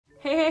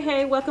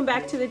Hey, welcome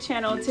back to the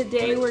channel.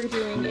 Today we're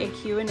doing a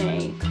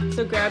Q&A.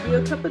 So grab you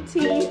a cup of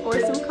tea or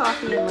some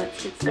coffee and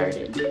let's get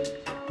started.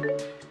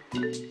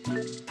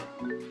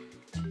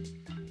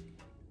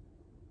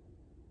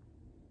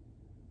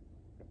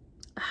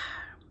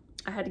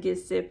 I had to get a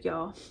sip,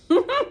 y'all.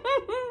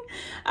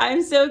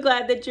 I'm so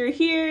glad that you're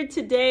here.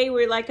 Today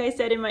like I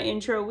said in my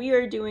intro, we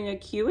are doing a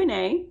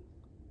Q&A.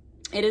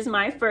 It is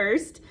my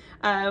first.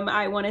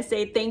 I want to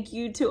say thank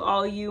you to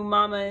all you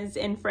mamas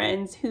and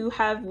friends who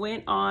have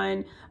went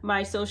on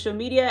my social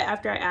media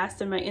after I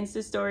asked in my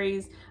Insta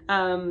stories.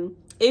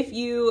 If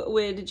you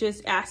would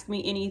just ask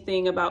me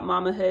anything about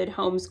mamahood,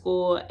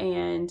 homeschool,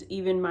 and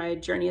even my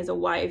journey as a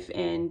wife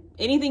and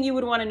anything you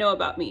would want to know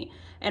about me.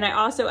 And I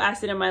also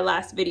asked it in my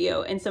last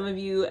video, and some of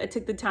you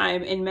took the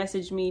time and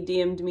messaged me,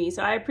 DM'd me,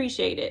 so I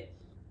appreciate it.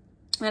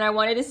 And I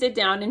wanted to sit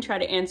down and try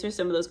to answer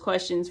some of those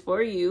questions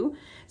for you.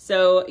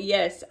 So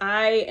yes,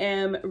 I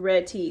am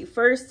ready.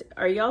 First,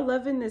 are y'all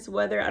loving this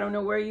weather? I don't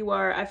know where you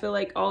are. I feel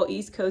like all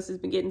East Coast has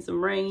been getting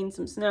some rain,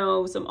 some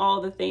snow,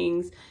 all the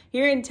things.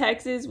 Here in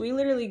Texas, we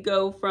literally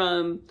go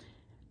from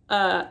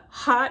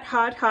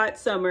hot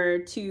summer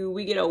to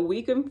we get a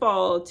week in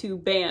fall to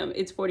bam,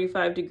 it's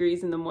 45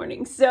 degrees in the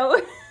morning.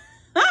 So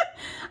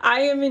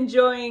I am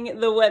enjoying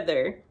the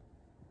weather.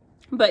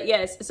 But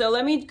yes, so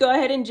let me go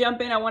ahead and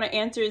jump in. I want to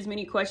answer as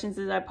many questions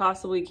as I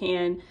possibly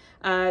can.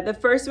 The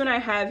first one I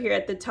have here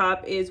at the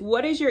top is,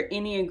 what is your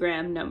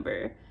Enneagram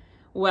number?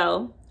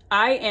 Well,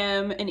 I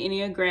am an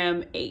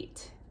Enneagram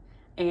 8.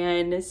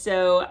 And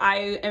so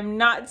I am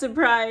not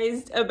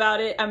surprised about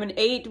it. I'm an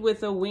 8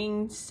 with a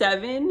winged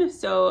 7,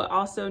 so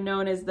also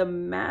known as the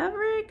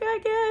Maverick, I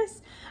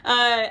guess.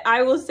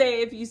 I will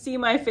say if you see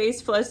my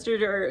face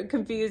flustered or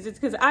confused, it's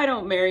because I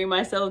don't marry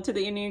myself to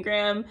the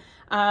Enneagram.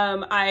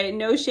 I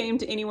no shame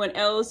to anyone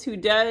else who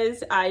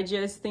does. I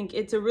just think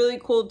it's a really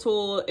cool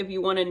tool if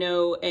you want to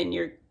know and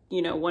you're,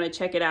 want to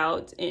check it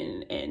out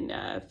and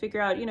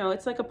figure out,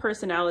 it's like a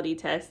personality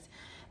test.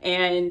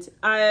 And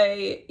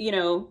I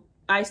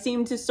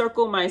seem to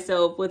circle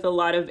myself with a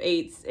lot of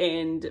 8s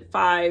and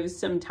 5s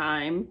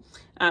sometime.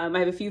 I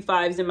have a few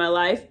 5s in my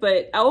life,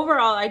 but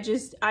overall, I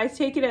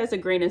take it as a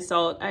grain of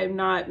salt. I'm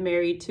not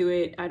married to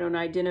it. I don't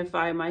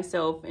identify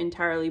myself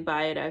entirely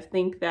by it. I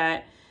think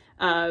that,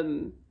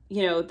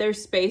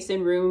 there's space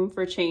and room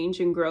for change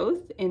and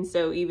growth. And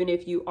so even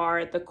if you are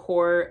at the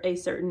core a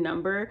certain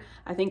number,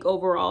 I think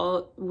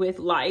overall with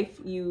life,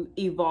 you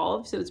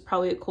evolve. So it's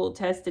probably a cool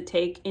test to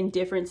take in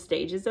different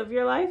stages of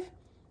your life.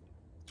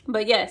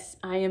 But yes,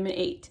 I am an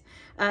 8.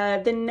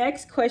 The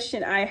next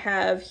question I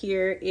have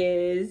here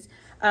is,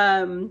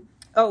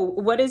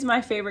 what is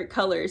my favorite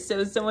color?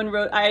 So someone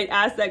wrote, I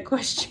asked that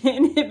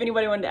question if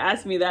anybody wanted to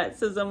ask me that.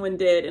 So someone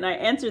did, and I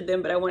answered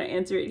them, but I want to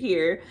answer it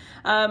here.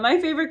 My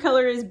favorite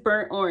color is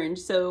burnt orange.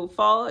 So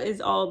fall is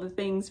all the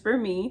things for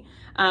me.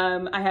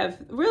 I have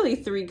really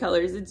 3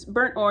 colors. It's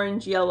burnt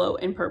orange, yellow,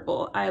 and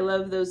purple. I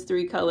love those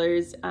 3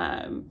 colors.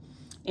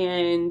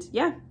 And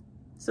yeah,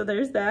 so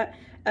there's that.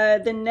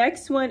 The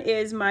next one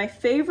is my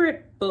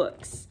favorite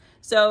books.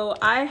 So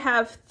I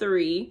have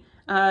 3.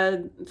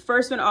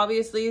 First one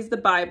obviously is the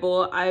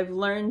Bible. I've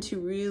learned to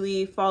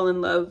really fall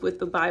in love with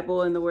the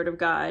Bible and the Word of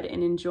God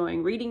and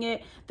enjoying reading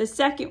it. The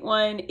second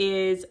one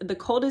is The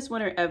Coldest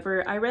Winter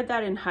Ever. I read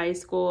that in high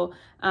school,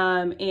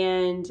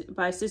 and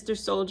by Sister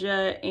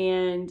Soldier,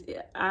 and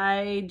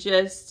I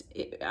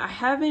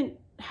haven't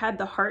had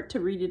the heart to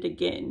read it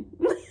again.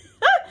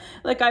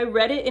 Like I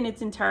read it in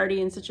its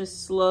entirety in such a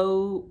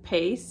slow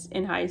pace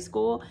in high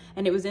school,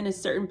 and it was in a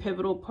certain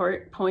pivotal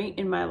point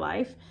in my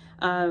life.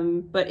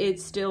 But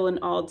it's still an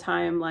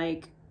all-time,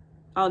 like,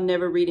 I'll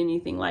never read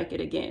anything like it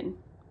again.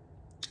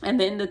 And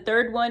then the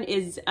third one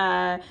is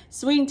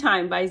Swing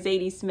Time by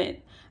Zadie Smith.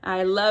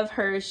 I love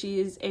her. She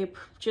is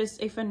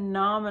just a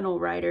phenomenal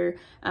writer.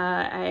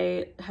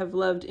 I have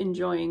loved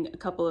enjoying a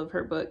couple of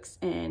her books.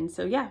 And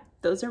so, yeah,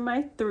 those are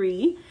my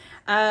 3.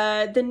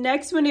 The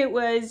next one, it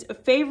was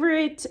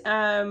favorite,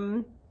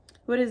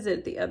 what is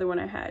it? The other one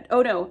I had.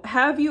 Oh, no.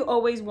 Have you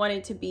always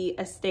wanted to be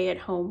a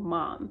stay-at-home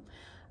mom?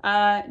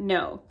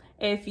 No.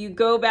 If you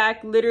go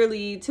back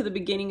literally to the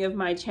beginning of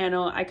my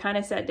channel, I kind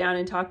of sat down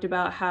and talked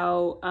about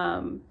how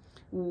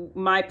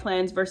my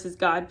plans versus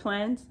God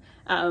plans.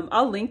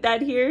 I'll link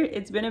that here.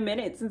 It's been a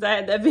minute since I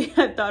had that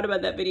I thought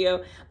about that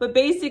video. But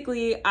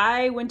basically,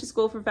 I went to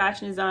school for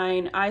fashion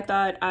design. I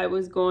thought I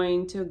was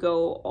going to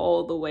go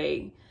all the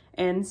way.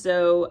 And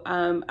so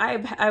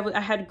I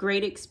had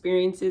great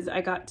experiences. I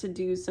got to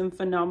do some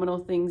phenomenal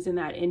things in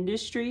that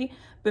industry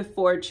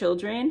before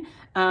children.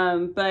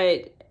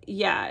 But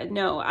yeah,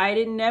 no, I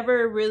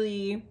never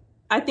really,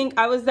 I think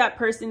I was that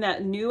person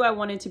that knew I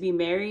wanted to be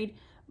married,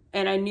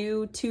 and I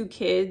knew 2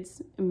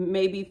 kids,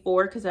 maybe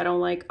 4, because I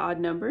don't like odd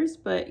numbers,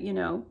 but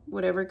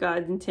whatever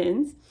God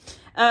intends.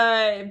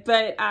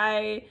 But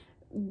I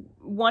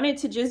wanted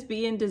to just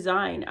be in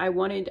design.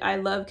 I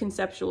love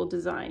conceptual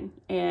design,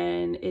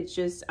 and it's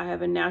just, I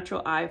have a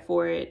natural eye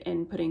for it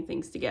and putting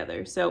things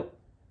together. So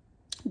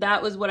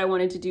that was what I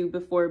wanted to do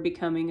before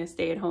becoming a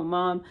stay-at-home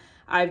mom.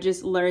 I've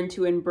just learned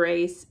to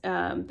embrace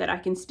that I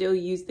can still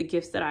use the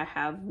gifts that I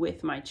have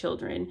with my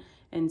children.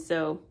 And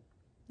so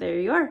there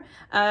you are.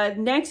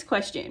 Next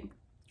question.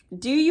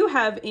 Do you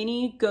have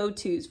any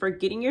go-tos for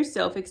getting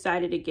yourself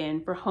excited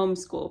again for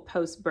homeschool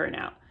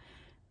post-burnout?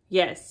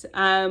 Yes,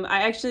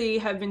 I actually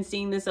have been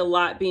seeing this a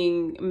lot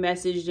being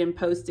messaged and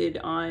posted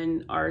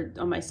on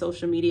my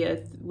social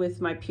media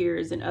with my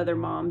peers and other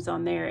moms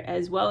on there,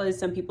 as well as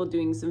some people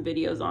doing some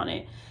videos on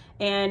it.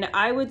 And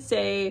I would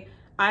say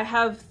I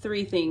have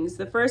 3 things.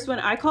 The first one,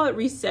 I call it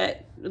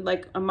reset,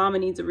 like a mama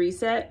needs a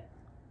reset,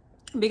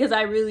 because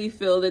I really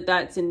feel that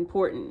that's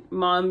important.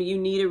 Mom, you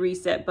need a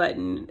reset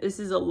button. This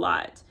is a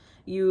lot.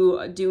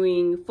 You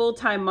doing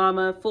full-time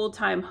mama,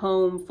 full-time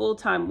home,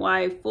 full-time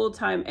wife,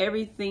 full-time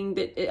everything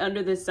that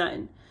under the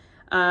sun.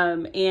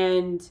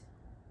 And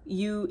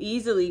you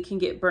easily can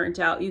get burnt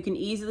out. You can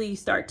easily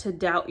start to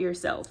doubt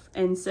yourself.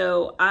 And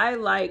so I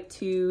like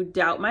to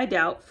doubt my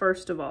doubt,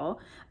 first of all.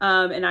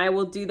 And I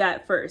will do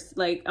that first.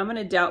 Like, I'm going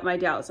to doubt my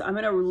doubt. So I'm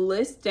going to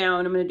list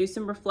down, I'm going to do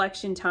some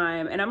reflection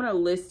time, and I'm going to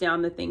list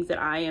down the things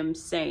that I am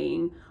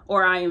saying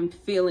or I am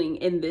feeling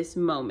in this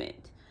moment.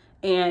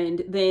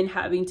 And then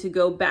having to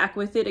go back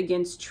with it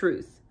against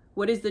truth.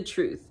 What is the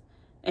truth?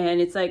 And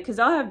it's like, because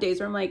I'll have days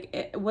where I'm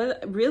like,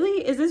 what,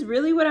 really? Is this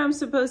really what I'm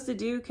supposed to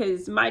do?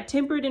 Because my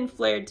tempered and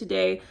flared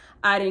today.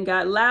 I done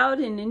got loud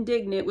and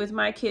indignant with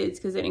my kids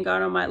because they done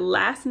got on my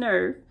last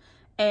nerve.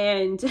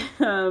 And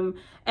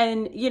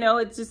you know,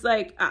 it's just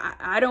like,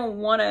 I don't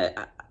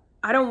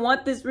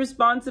want this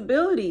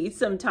responsibility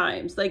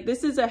sometimes. Like,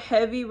 this is a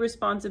heavy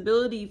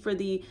responsibility for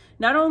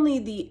not only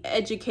the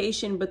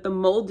education, but the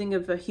molding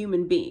of a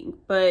human being.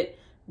 But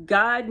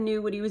God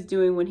knew what he was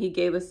doing when he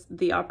gave us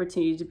the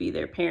opportunity to be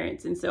their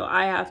parents. And so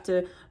I have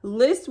to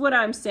list what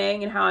I'm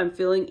saying and how I'm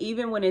feeling,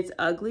 even when it's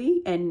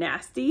ugly and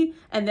nasty.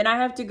 And then I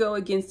have to go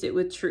against it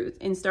with truth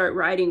and start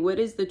writing, what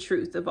is the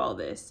truth of all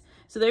this?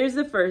 So there's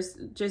the first,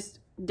 just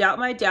doubt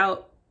my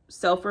doubt,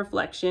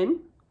 self-reflection.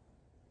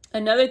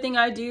 Another thing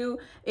I do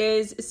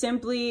is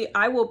simply,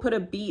 I will put a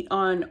beat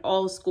on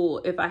all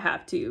school if I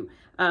have to.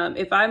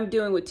 If I'm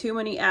dealing with too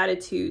many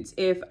attitudes,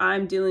 if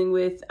I'm dealing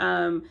with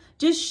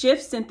just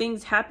shifts and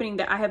things happening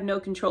that I have no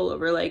control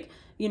over. Like,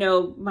 you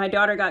know, my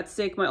daughter got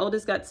sick, my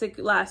oldest got sick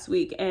last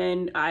week,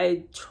 and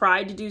I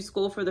tried to do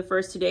school for the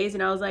first 2 days,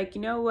 and I was like,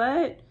 you know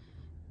what?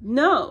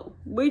 No,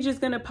 we're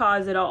just going to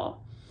pause it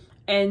all.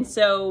 And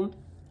so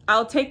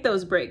I'll take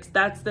those breaks.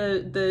 That's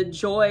the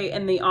joy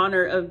and the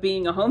honor of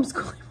being a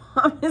homeschooling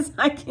mom, is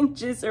I can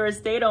just, or a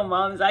stay-at-home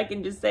mom, is I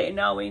can just say,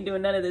 no, we ain't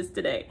doing none of this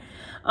today.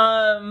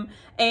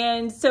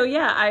 And so,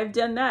 yeah, I've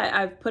done that.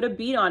 I've put a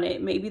beat on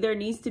it. Maybe there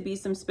needs to be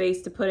some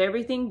space to put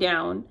everything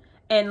down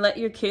and let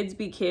your kids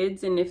be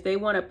kids. And if they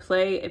want to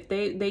play, if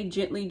they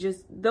gently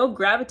just, they'll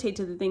gravitate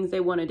to the things they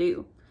want to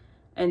do.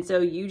 And so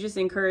you just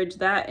encourage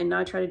that and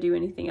not try to do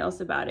anything else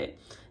about it.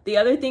 The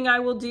other thing I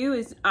will do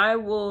is I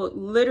will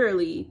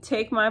literally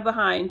take my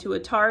behind to a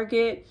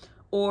Target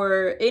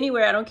or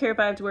anywhere. I don't care if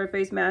I have to wear a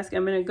face mask.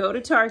 I'm going to go to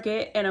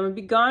Target and I'm going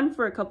to be gone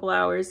for a couple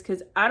hours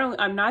because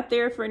I'm not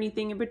there for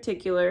anything in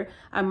particular.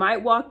 I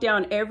might walk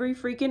down every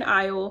freaking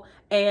aisle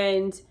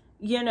and,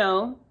 you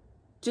know,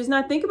 just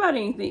not think about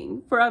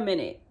anything for a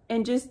minute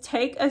and just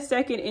take a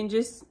second and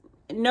just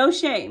no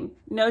shame,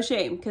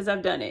 because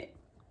I've done it.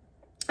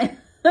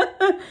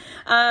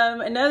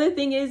 Another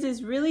thing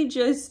is really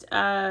just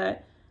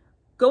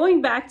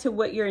going back to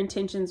what your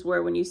intentions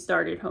were when you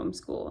started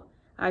homeschool.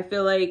 I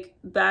feel like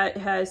that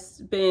has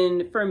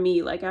been, for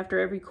me, like after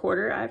every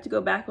quarter, I have to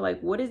go back,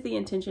 like, what is the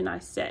intention I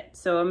set?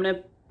 So I'm going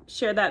to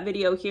share that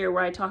video here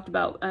where I talked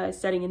about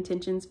setting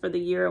intentions for the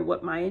year and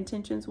what my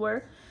intentions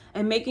were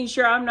and making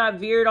sure I'm not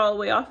veered all the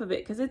way off of it,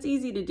 because it's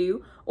easy to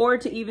do, or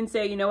to even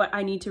say, you know what,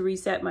 I need to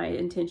reset my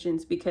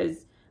intentions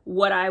because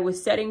what I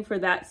was setting for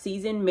that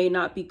season may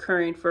not be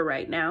current for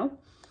right now.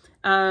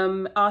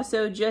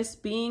 Also,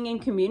 just being in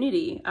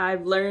community.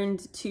 I've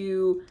learned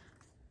to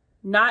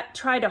not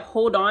try to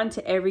hold on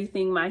to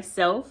everything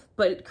myself,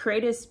 but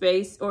create a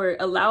space or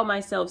allow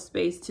myself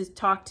space to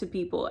talk to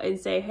people and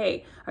say,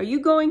 hey, are you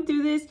going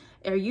through this?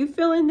 Are you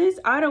feeling this?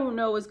 I don't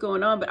know what's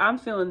going on, but I'm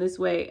feeling this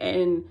way.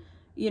 And,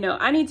 you know,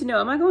 I need to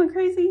know, am I going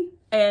crazy?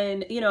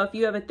 And, you know, if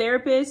you have a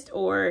therapist,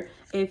 or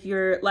if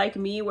you're like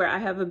me, where I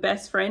have a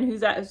best friend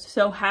who's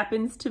so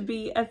happens to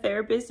be a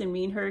therapist, and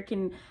me and her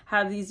can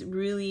have these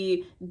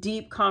really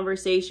deep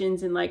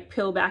conversations and like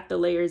peel back the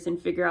layers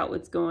and figure out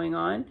what's going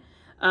on.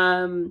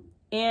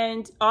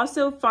 And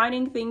also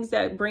finding things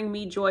that bring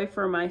me joy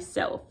for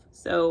myself.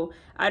 So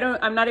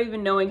I'm not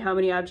even knowing how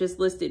many I've just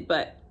listed,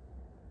 but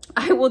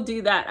I will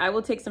do that. I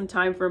will take some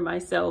time for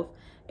myself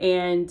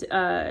and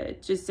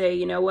just say,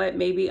 you know what,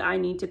 maybe I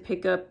need to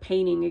pick up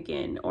painting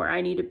again, or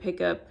I need to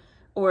pick up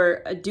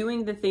or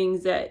doing the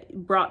things that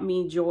brought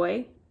me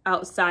joy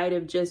outside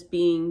of just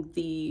being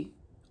the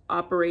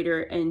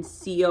operator and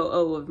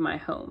COO of my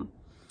home.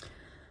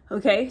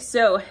 Okay,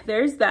 so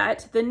there's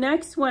that. The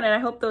next one, and I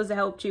hope those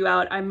helped you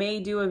out, I may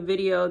do a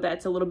video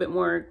that's a little bit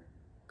more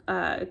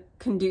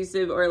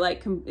conducive, or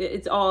like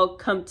it's all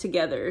come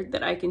together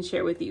that I can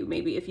share with you.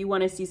 Maybe if you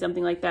want to see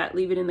something like that,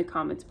 leave it in the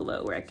comments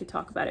below where I could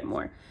talk about it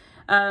more.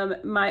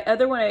 My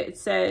other one, it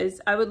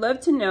says, I would love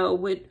to know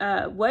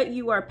what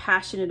you are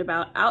passionate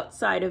about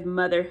outside of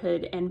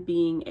motherhood and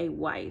being a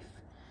wife.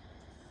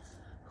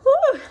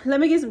 Whew, let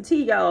me get some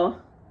tea, y'all.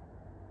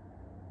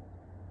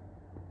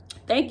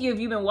 Thank you if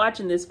you've been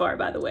watching this far,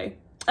 by the way.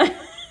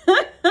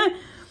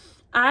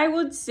 I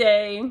would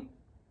say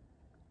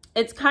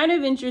it's kind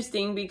of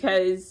interesting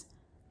because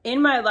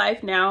in my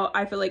life now,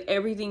 I feel like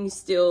everything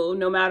still,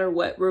 no matter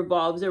what,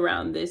 revolves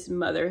around this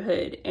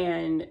motherhood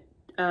and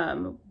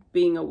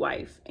being a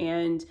wife.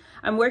 And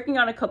I'm working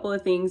on a couple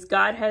of things.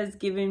 God has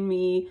given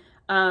me,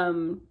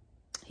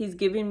 he's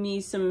given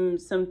me some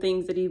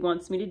things that he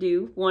wants me to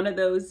do. One of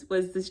those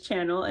was this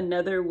channel.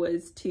 Another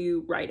was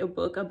to write a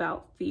book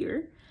about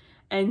fear.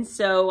 And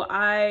so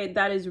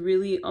that is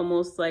really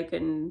almost like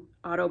an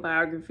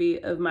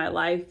autobiography of my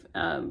life,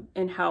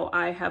 and how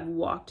I have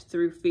walked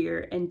through fear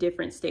in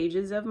different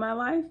stages of my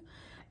life.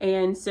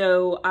 And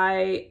so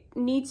I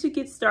need to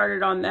get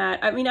started on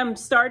that. I mean, I'm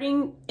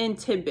starting in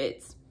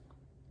tidbits.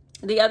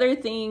 The other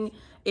thing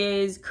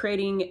is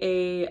creating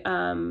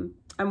I'm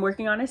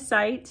working on a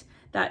site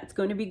that's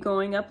going to be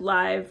going up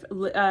live.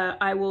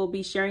 I will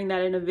be sharing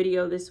that in a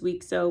video this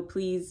week, so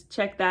please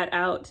check that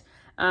out.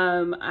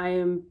 I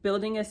am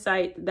building a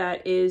site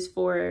that is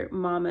for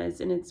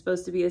mamas, and it's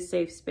supposed to be a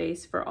safe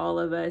space for all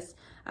of us.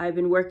 I've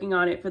been working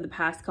on it for the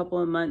past couple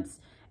of months,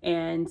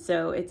 and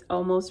so it's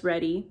almost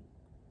ready.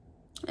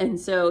 And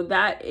so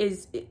that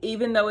is,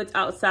 even though it's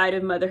outside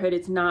of motherhood,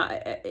 it's not,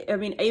 I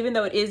mean, even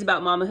though it is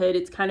about mamahood,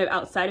 it's kind of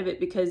outside of it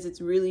because it's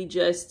really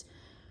just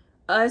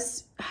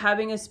us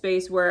having a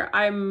space where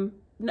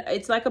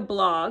it's like a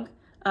blog.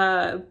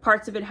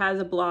 Parts of it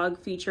has a blog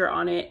feature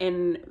on it,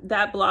 and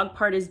that blog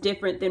part is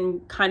different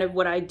than kind of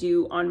what I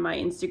do on my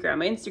Instagram.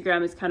 My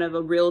Instagram is kind of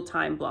a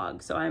real-time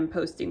blog, so I'm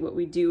posting what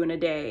we do in a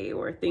day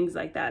or things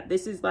like that.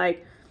 This is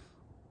like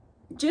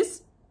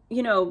just,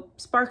 you know,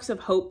 sparks of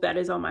hope that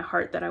is on my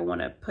heart that I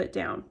want to put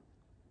down.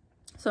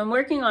 So I'm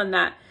working on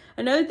that.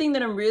 Another thing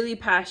that I'm really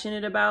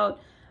passionate about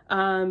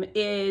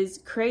is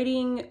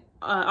creating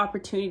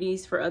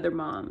opportunities for other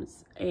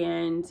moms.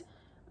 And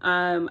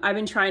I've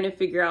been trying to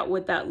figure out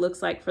what that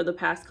looks like for the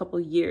past couple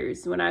of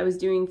years. When I was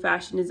doing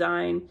fashion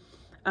design,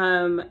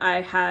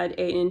 I had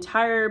an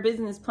entire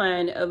business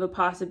plan of a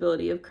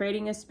possibility of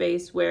creating a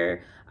space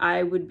where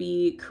I would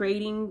be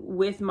creating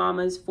with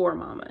mamas for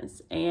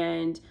mamas,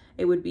 and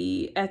it would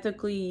be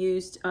ethically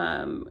used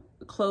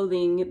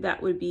clothing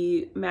that would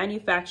be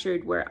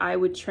manufactured, where I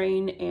would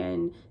train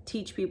and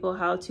teach people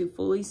how to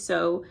fully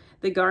sew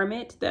the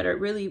garment, that are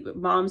really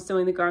moms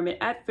sewing the garment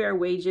at fair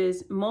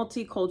wages,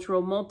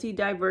 multicultural,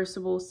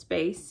 multi-diversible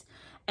space.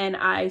 And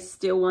I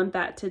still want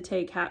that to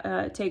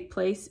take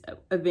place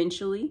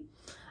eventually.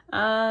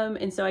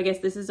 And so I guess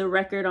this is a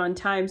record on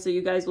time. So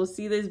you guys will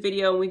see this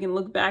video and we can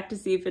look back to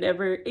see if it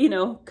ever, you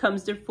know,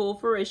 comes to full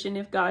fruition,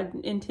 if God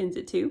intends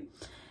it to.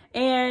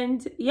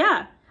 And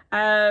yeah,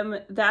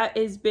 that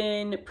has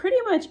been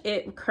pretty much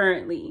it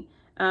currently.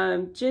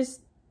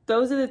 Just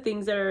those are the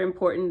things that are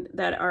important,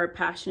 that are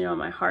passionate on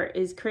my heart,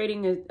 is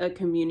creating a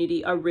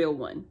community, a real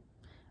one.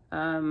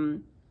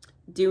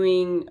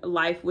 Doing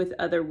life with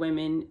other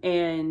women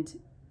and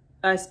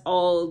us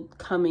all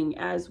coming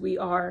as we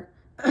are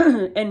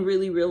and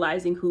really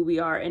realizing who we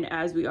are and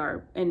as we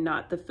are, and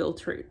not the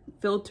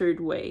filtered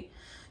way.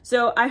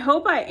 So I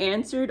hope I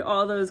answered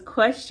all those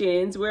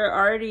questions. We're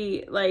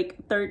already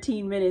like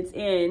 13 minutes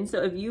in.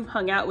 So if you've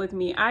hung out with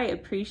me, I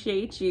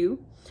appreciate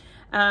you.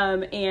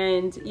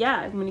 And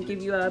yeah, I'm gonna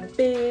give you a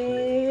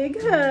big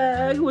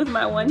hug with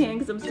my one hand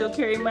because I'm still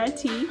carrying my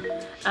tea.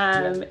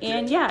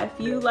 And yeah, if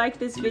you like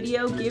this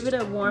video, give it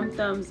a warm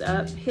thumbs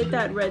up, hit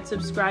that red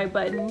subscribe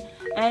button,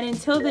 and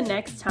until the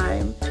next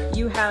time,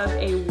 you have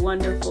a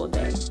wonderful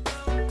day.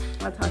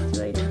 I'll talk to you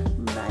later.